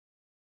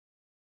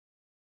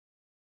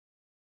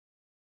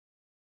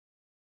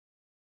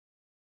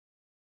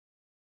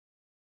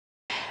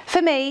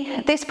For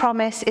me, this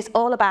promise is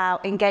all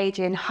about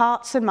engaging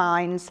hearts and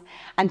minds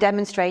and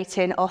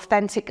demonstrating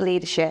authentic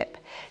leadership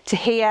to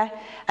hear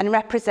and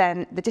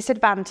represent the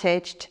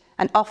disadvantaged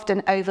and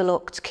often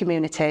overlooked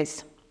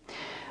communities.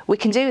 We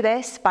can do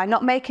this by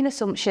not making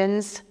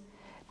assumptions,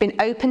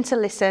 being open to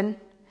listen,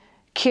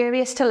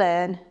 curious to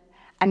learn,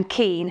 and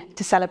keen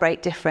to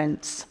celebrate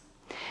difference.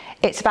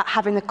 It's about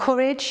having the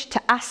courage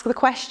to ask the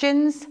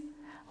questions,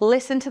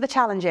 listen to the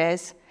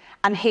challenges,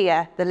 and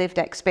hear the lived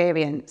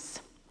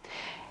experience.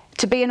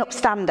 To be an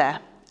upstander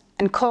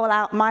and call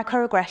out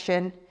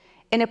microaggression,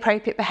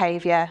 inappropriate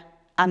behaviour,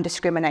 and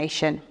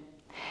discrimination.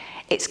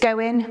 It's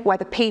going where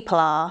the people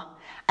are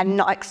and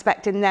not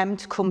expecting them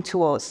to come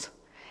to us.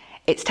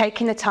 It's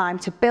taking the time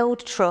to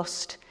build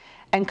trust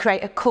and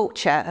create a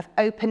culture of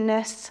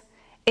openness,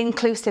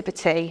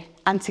 inclusivity,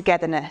 and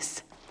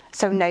togetherness,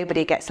 so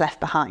nobody gets left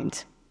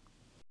behind.